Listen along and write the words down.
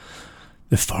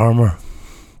The Farmer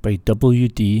by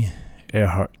W.D.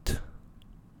 Erhardt.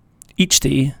 Each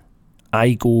day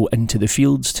I go into the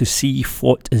fields to see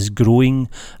what is growing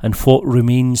and what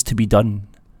remains to be done.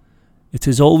 It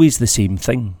is always the same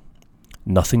thing.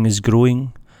 Nothing is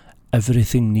growing,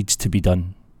 everything needs to be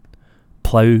done.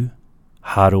 Plough,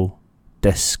 harrow,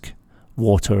 disc,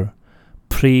 water,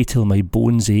 pray till my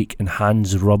bones ache and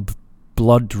hands rub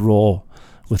blood raw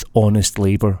with honest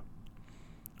labour.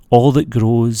 All that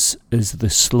grows is the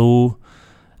slow,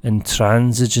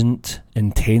 intransigent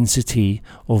intensity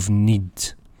of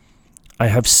need. I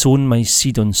have sown my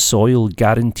seed on soil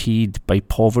guaranteed by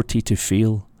poverty to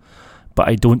fail, but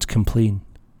I don't complain,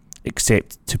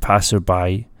 except to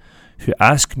passer-by who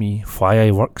ask me why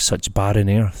I work such barren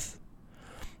earth.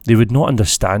 They would not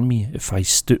understand me if I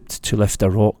stooped to lift a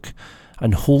rock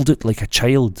and hold it like a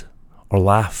child, or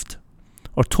laughed,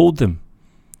 or told them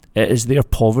it is their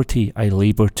poverty I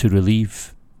labour to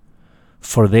relieve.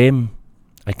 For them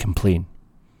I complain.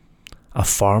 A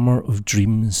farmer of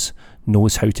dreams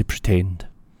knows how to pretend.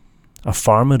 A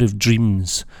farmer of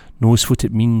dreams knows what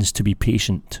it means to be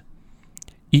patient.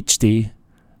 Each day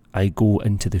I go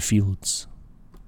into the fields.